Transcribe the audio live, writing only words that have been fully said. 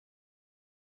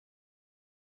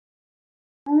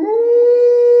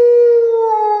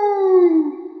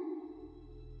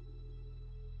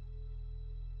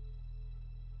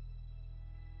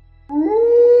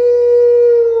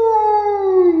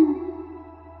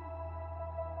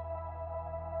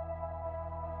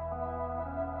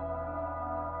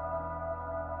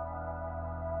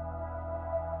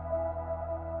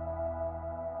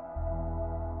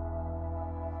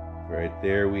Right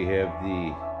there we have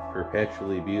the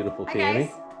perpetually beautiful Tammy.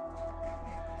 Guys.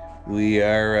 We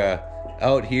are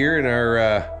out here in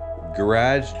our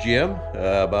garage gym,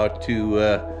 about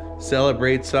to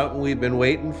celebrate something we've been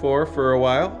waiting for a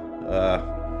while.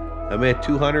 I'm at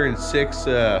 206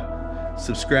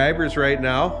 subscribers right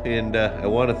now, and I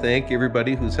want to thank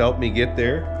everybody who's helped me get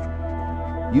there.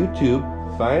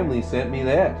 YouTube finally sent me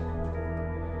that.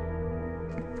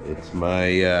 It's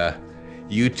my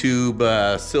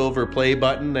YouTube silver play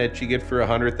button that you get for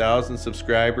 100,000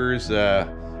 subscribers.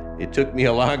 It took me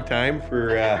a long time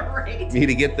for Right. me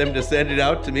to get them to send it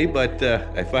out to me, but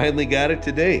I finally got it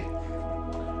today.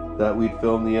 Thought we'd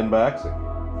film the unboxing.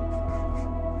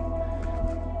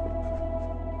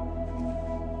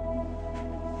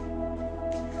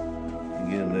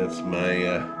 Again, that's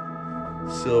my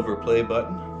silver play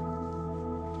button.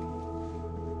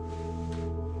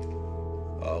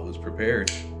 Always prepared.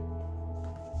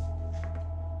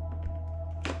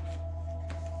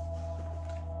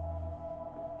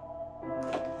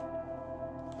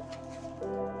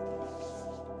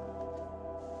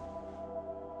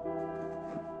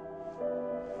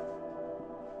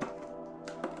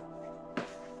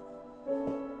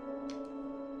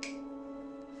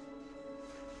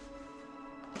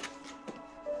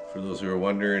 For those who are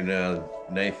wondering,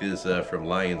 knife is from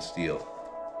lion steel.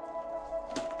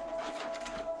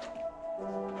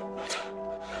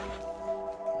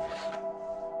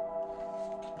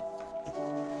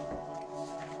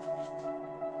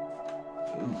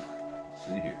 Ooh, let's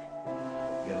see here.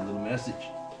 Got a little message.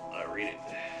 I'll read it.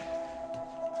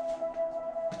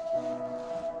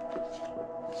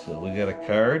 So we got a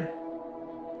card.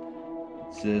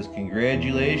 It says,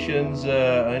 "Congratulations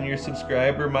on your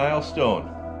subscriber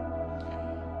milestone.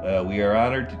 We are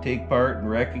honored to take part in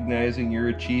recognizing your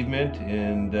achievement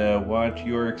and want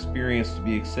your experience to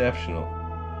be exceptional.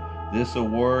 This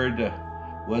award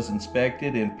was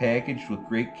inspected and packaged with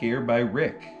great care by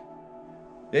Rick."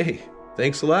 Hey,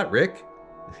 thanks a lot, Rick.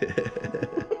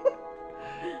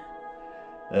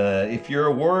 If your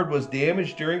award was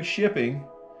damaged during shipping,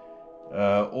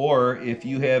 or if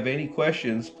you have any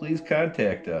questions, please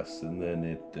contact us. And then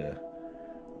it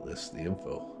lists the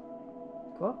info.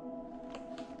 Cool.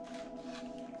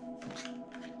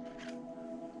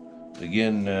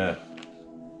 Again,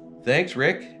 thanks,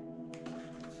 Rick.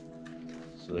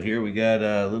 So here we got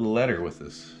a little letter with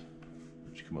this.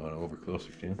 Would you come on over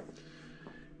closer, Tim?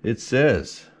 It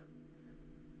says,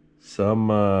 some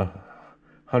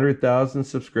 100,000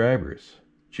 subscribers.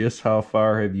 Just how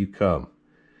far have you come?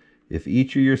 If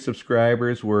each of your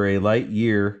subscribers were a light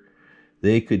year,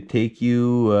 they could take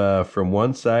you from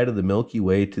one side of the Milky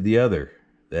Way to the other.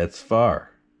 That's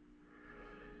far.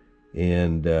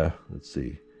 And let's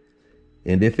see.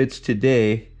 And if it's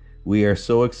today, we are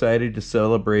so excited to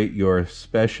celebrate your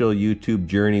special YouTube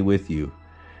journey with you.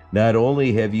 Not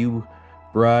only have you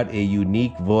brought a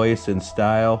unique voice and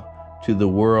style to the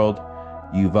world,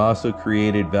 you've also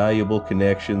created valuable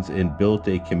connections and built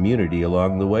a community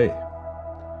along the way.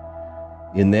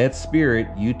 In that spirit,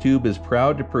 YouTube is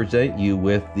proud to present you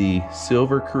with the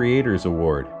Silver Creators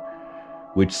Award,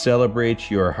 which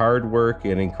celebrates your hard work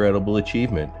and incredible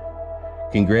achievement.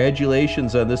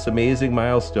 Congratulations on this amazing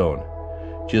milestone,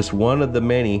 just one of the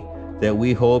many that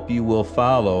we hope you will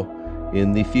follow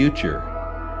in the future.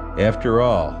 After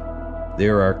all,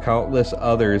 there are countless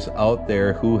others out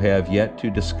there who have yet to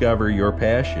discover your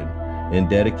passion and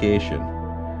dedication.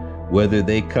 Whether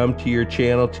they come to your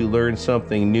channel to learn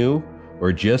something new,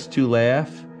 or just to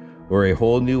laugh, or a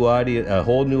whole new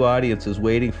audience is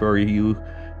waiting for you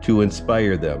to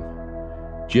inspire them.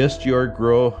 Just your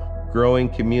growing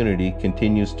community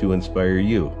continues to inspire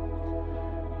you.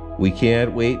 We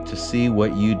can't wait to see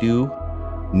what you do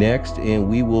next, and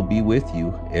we will be with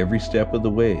you every step of the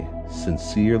way.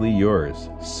 Sincerely yours,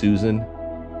 Susan.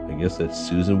 I guess that's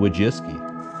Susan Wojcicki.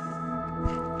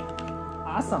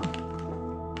 Awesome.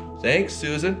 Thanks,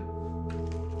 Susan.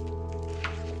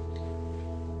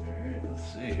 All right, let's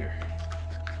see here.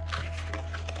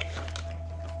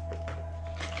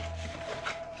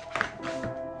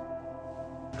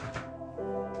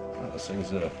 Oh, this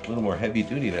thing's a little more heavy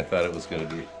duty than I thought it was going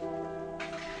to be.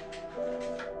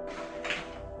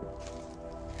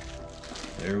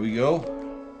 There we go.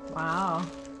 Wow.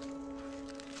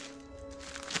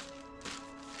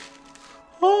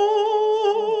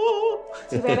 Oh!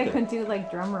 Too bad I couldn't do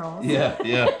like drum rolls. Yeah,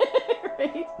 yeah.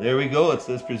 Right? There we go. It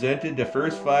says presented to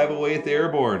First 508th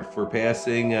Airborne for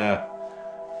passing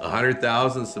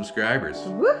 100,000 subscribers.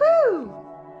 Woohoo!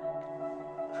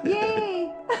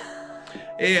 Yay!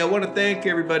 Hey, I want to thank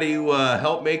everybody who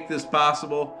helped make this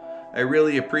possible. I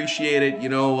really appreciate it. You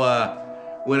know,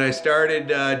 when I started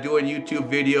doing YouTube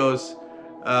videos,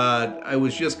 I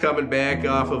was just coming back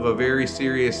off of a very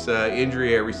serious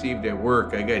injury I received at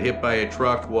work. I got hit by a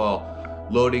truck while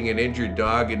loading an injured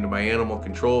dog into my animal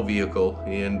control vehicle,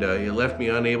 and it left me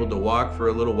unable to walk for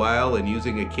a little while and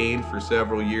using a cane for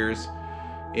several years.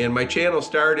 And my channel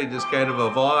started as kind of a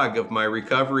vlog of my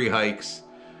recovery hikes,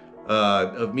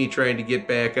 of me trying to get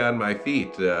back on my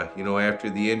feet, you know, after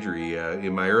the injury.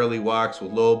 In my early walks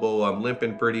with Lobo, I'm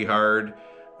limping pretty hard.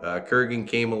 Kurgan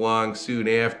came along soon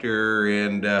after,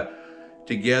 and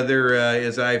together,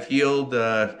 as I've healed,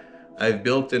 I've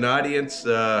built an audience.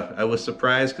 I was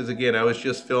surprised because, again, I was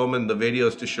just filming the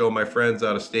videos to show my friends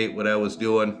out of state what I was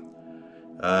doing.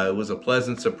 It was a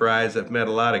pleasant surprise. I've met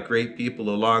a lot of great people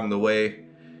along the way,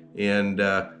 and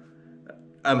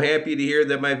I'm happy to hear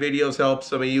that my videos help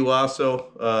some of you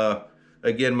also.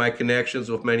 Again, my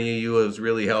connections with many of you has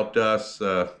really helped us.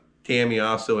 Tammy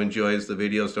also enjoys the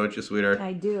videos, don't you, sweetheart?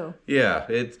 I do. Yeah,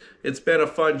 it's been a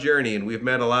fun journey, and we've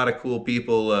met a lot of cool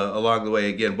people along the way.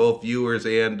 Again, both viewers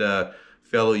and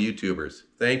fellow YouTubers.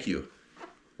 Thank you.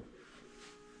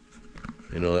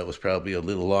 I know that was probably a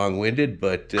little long-winded,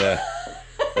 but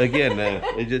again,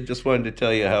 I just wanted to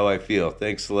tell you how I feel.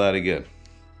 Thanks a lot again.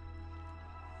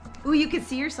 Ooh, you could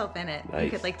see yourself in it. Nice.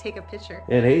 You could like take a picture.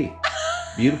 And hey,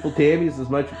 beautiful Tammy's as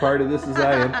much a part of this as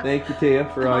I am. Thank you, Tam,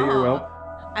 for all your help.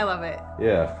 I love it.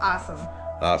 Yeah. Awesome.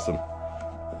 Awesome.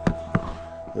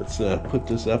 Let's put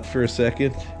this up for a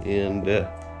second, and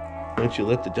why don't you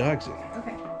let the dogs in?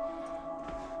 Okay.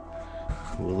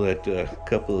 We'll let a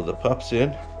couple of the pups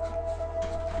in.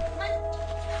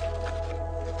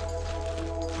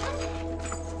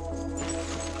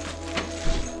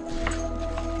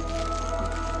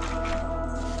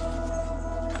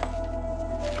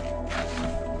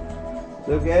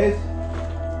 So guys,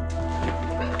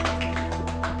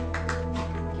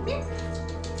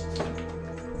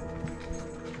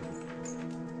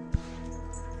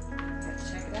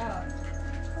 Check it out.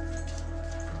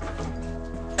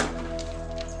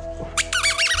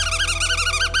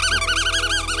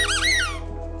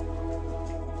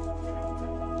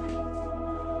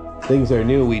 things are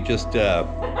new. We just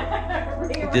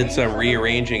did some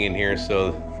rearranging in here,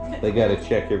 so they got to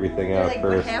check everything out Like,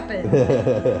 first. what happened?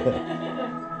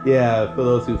 Yeah, for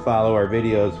those who follow our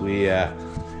videos, we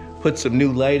put some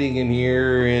new lighting in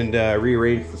here and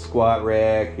rearranged the squat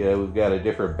rack. We've got a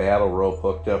different battle rope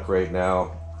hooked up right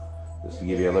now, just to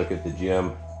give you a look at the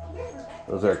gym.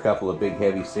 Those are a couple of big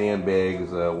heavy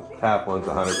sandbags. Top one's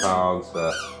 100 pounds.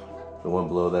 The one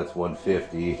below that's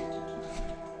 150.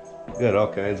 We've got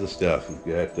all kinds of stuff. We've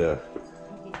got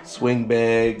swing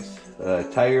bags,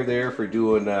 tire there for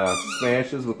doing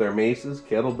smashes with our maces,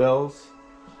 kettlebells,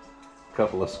 a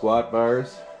couple of squat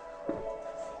bars,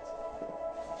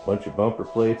 bunch of bumper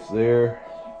plates there.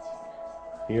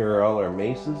 Here are all our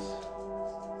maces.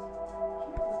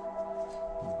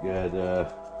 We've got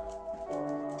a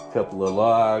couple of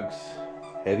logs,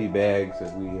 heavy bags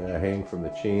that we hang from the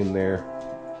chain there.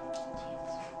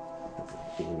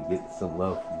 We get some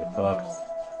love from the pups.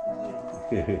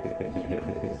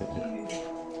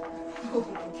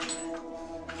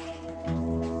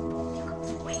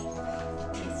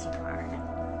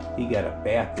 He got a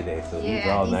bath today, so he's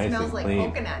all he nice smells and like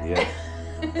clean. coconut. Yeah.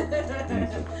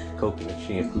 Need some coconut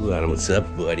shampoo on him. What's up,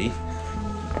 buddy?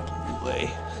 Boy.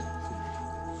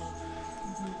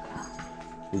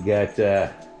 We got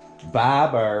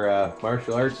Bob, our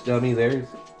martial arts dummy there.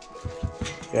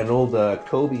 Got an old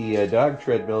Kobe dog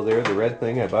treadmill there, the red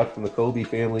thing I bought from the Kobe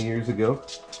family years ago.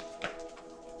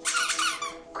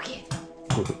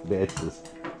 Bad says,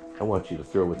 I want you to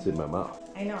throw what's in my mouth.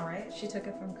 I know, right? She took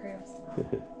it from Kratos.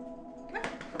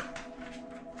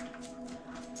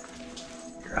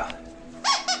 Girl.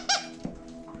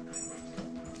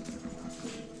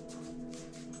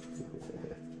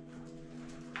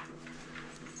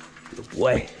 Good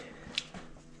boy.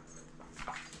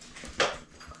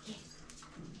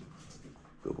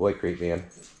 Good boy, Crate Man.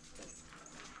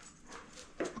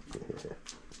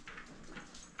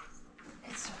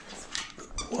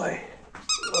 Boy.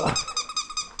 Ugh.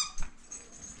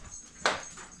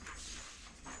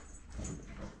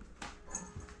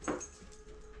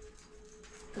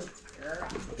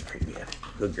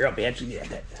 Good girl, Badger. Yeah.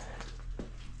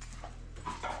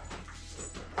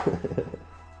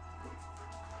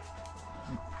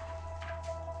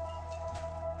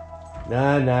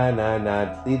 Nah.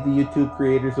 Leave the YouTube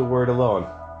creators a word alone.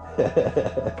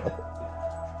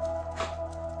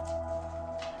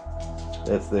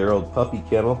 That's their old puppy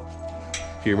kennel.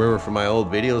 If you remember from my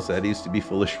old videos, that used to be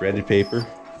full of shredded paper.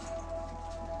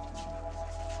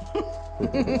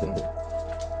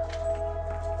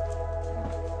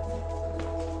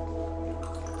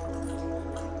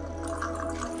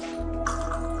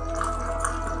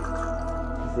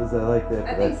 says I like that.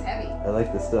 That thing's heavy. I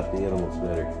like the stuffed animals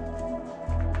better.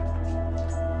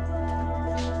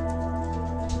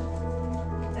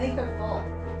 I think they're full.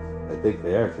 I think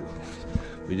they are, 'cause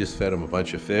we just fed them a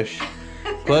bunch of fish.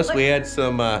 Plus, we had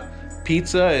some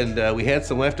pizza, and we had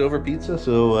some leftover pizza,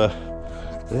 so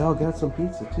they all got some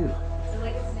pizza too. They're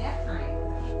like a snack time.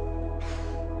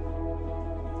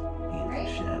 Right? A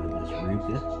shot of this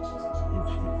Ruka. Isn't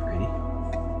she pretty?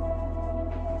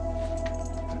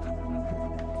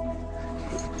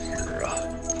 Girl.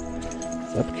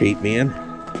 What's up, Kate, man?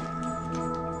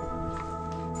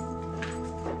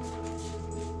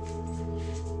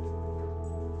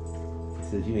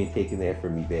 Says you ain't taking that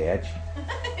from me, Badge.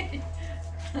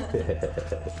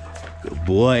 Good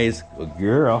boys. Good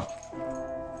girl.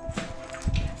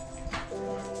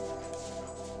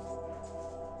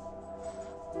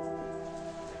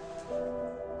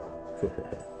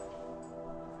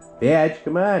 Badge,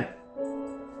 come on.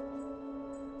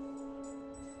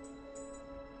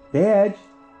 Badge.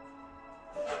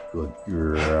 Good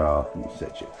girl. You're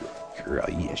such a good girl.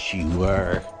 Yes, you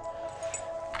are.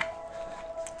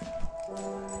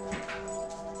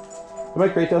 Come on,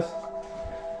 Kratos.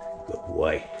 Good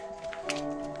boy.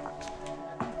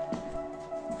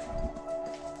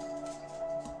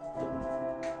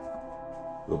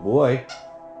 Good boy.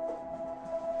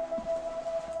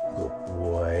 Good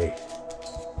boy.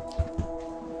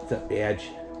 What's up, Badge?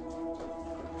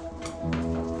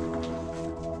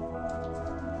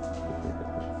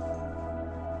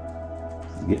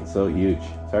 He's getting so huge.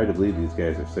 It's hard to believe these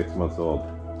guys are 6 months old.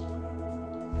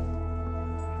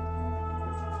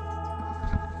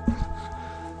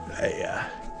 I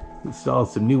installed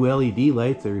some new LED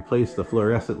lights. I replaced the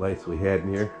fluorescent lights we had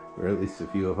in here, or at least a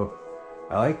few of them.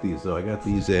 I like these though. I got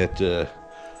these at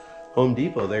Home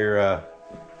Depot. They're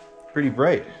pretty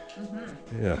bright.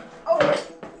 Mm-hmm. Yeah.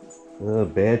 Oh,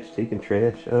 Badge taking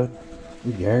trash out.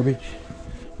 The garbage.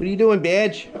 What are you doing,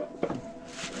 Badge? I'm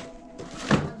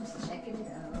just checking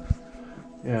it out.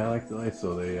 Yeah, I like the lights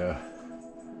though. They a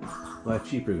lot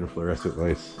cheaper than fluorescent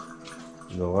lights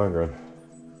in the long run.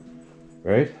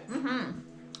 Right? Mm-hmm.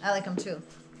 I like them too.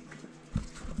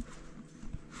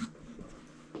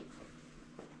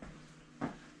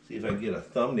 See if I can get a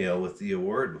thumbnail with the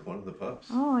award with one of the pups.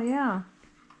 Oh, yeah.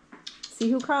 See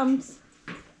who comes.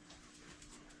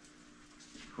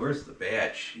 Where's the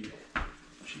Badge?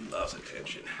 She loves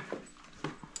attention.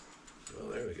 Oh,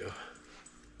 there we go.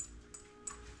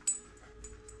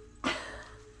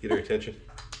 Get her attention.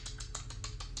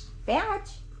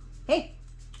 Badge. Hey.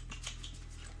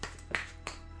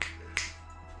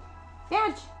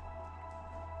 Badge.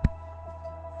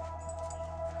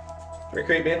 Come here,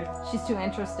 Crate Man. She's too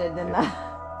interested in the...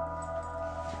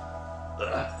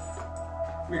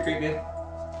 Come here, Crate Man.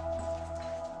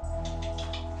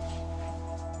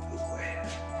 Good boy.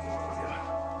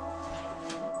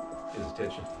 Get his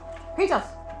attention. Kratos.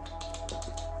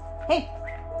 Hey.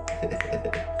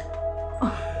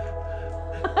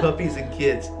 Puppies and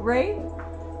kids. Right?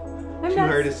 Too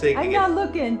hardest thing to I'm get- not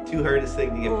looking. Too hardest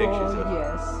thing to get pictures of.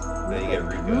 Yes. Now you get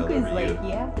Ruka all Ruka's over like, you.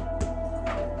 yeah.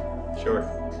 Sure.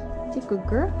 She's a good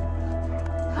girl.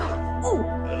 Oh.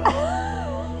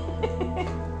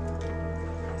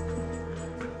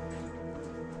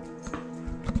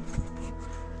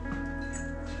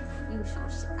 You so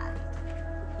sad.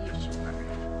 You sure.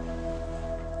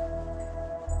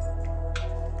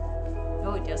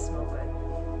 Oh, it does smell good.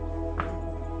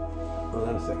 Hold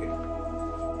on a second.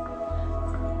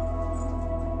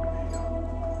 There you go.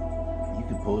 You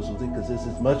can pose with it because this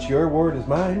is much your ward as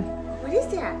mine. What is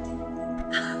that?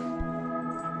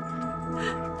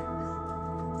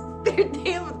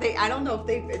 I don't know if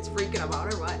it's freaking them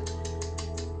out or what.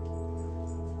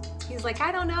 He's like,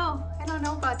 I don't know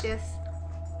about this.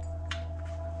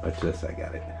 Watch this, I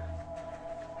got it.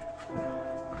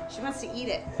 She wants to eat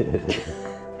it.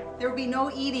 There will be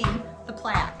no eating the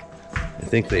plaque. I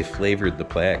think they flavored the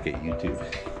plaque at YouTube.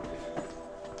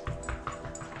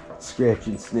 Scratch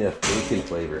and sniff, bacon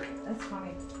flavor. That's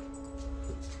funny.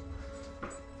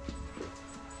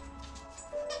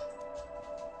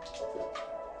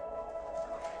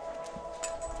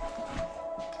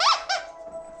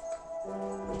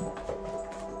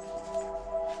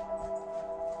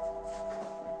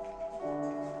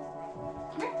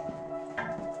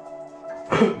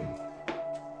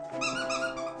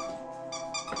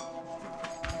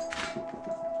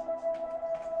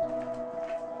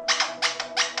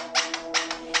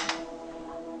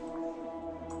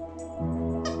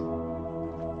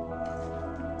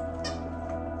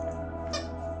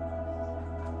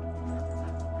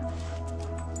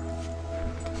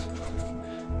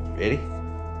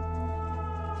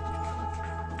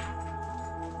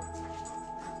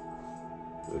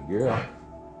 Good girl.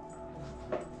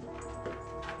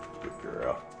 Good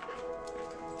girl.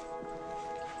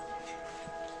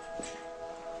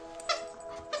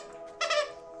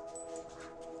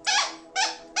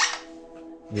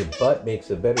 Your butt makes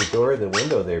a better door than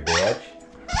window there, Badge.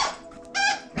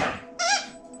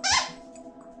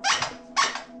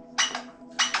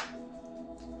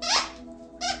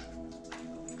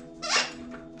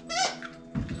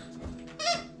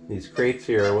 These crates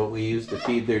here are what we use to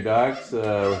feed their dogs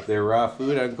their raw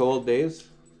food on cold days.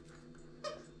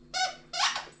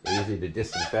 Easy to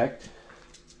disinfect.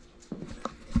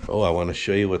 Oh, I want to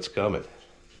show you what's coming.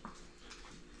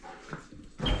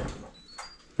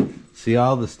 See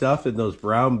all the stuff in those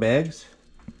brown bags?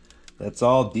 That's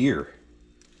all deer.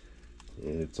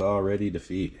 And it's all ready to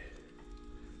feed.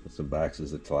 There's some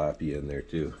boxes of tilapia in there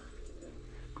too.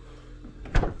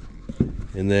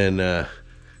 And then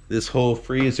this whole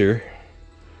freezer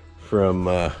from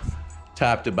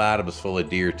top to bottom is full of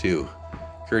deer too.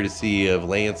 Courtesy of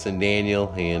Lance and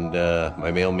Daniel and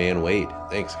my mailman Wade.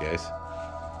 Thanks, guys.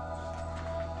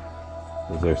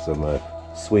 Those are some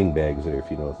swing bags there,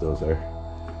 if you know what those are.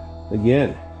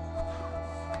 Again,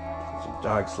 some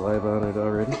dog saliva on it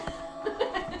already.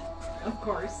 Of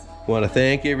course. Want to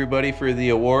thank everybody for the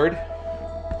award.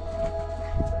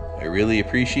 I really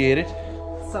appreciate it.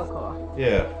 So cool.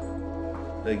 Yeah.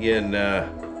 Again,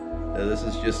 this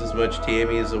is just as much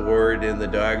Tammy's award and the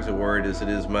dog's award as it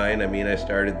is mine. I mean, I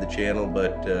started the channel,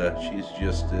 but she's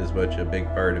just as much a big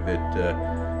part of it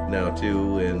now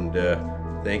too. And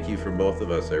thank you from both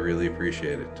of us. I really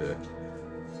appreciate it.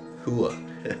 Hooah.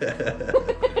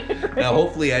 Now,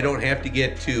 hopefully I don't have to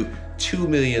get to 2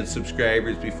 million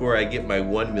subscribers before I get my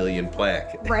 1 million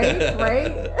plaque. Right,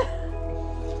 right.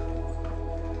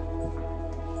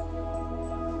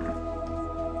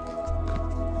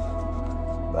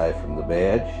 Bye from the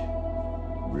Badge,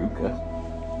 Ruka,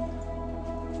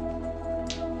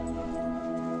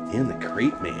 and the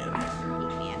Crate Man.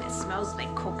 Man, it smells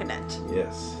like coconut.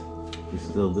 Yes, he's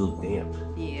still a little damp.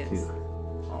 Yes. Too.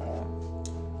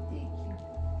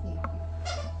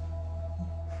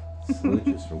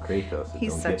 Smooches from Kratos. It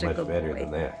He's don't such get a much good better boy.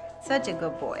 than that. Such a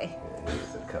good boy. Yeah,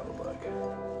 he's a cuddle bug.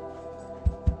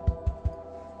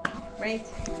 Right?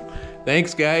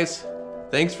 Thanks, guys.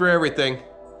 Thanks for everything.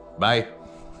 Bye.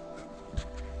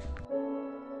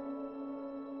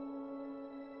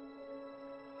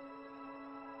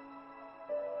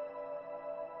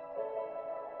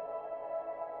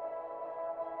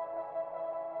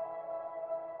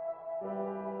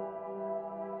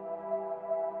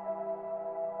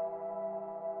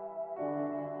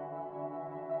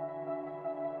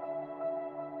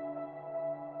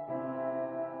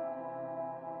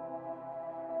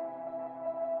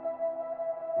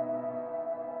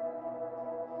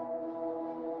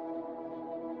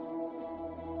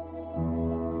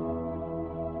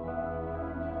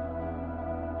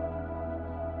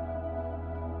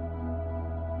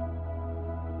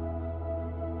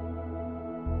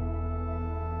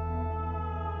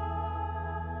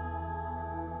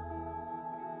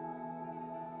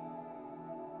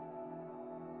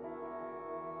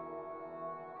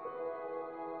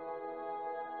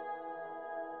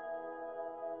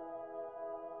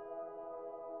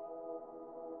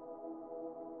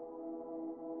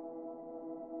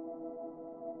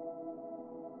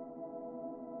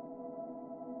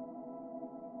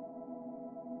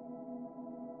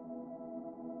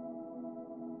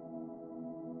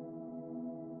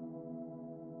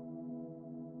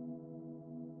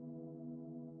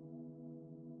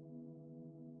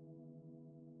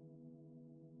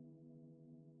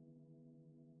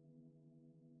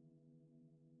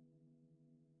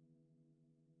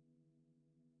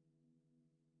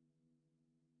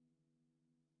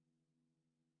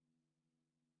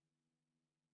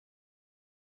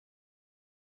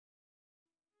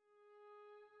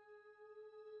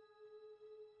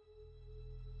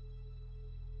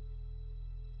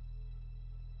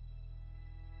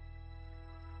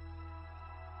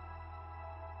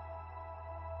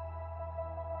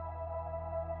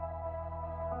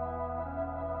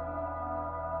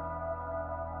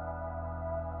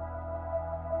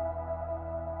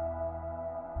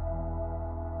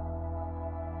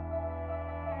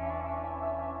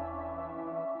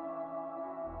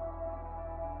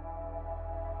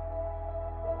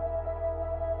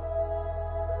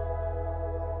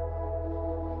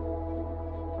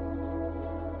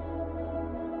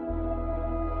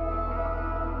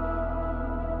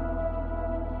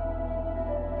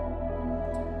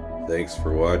 Thanks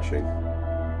for watching.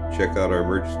 Check out our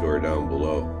merch store down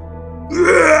below.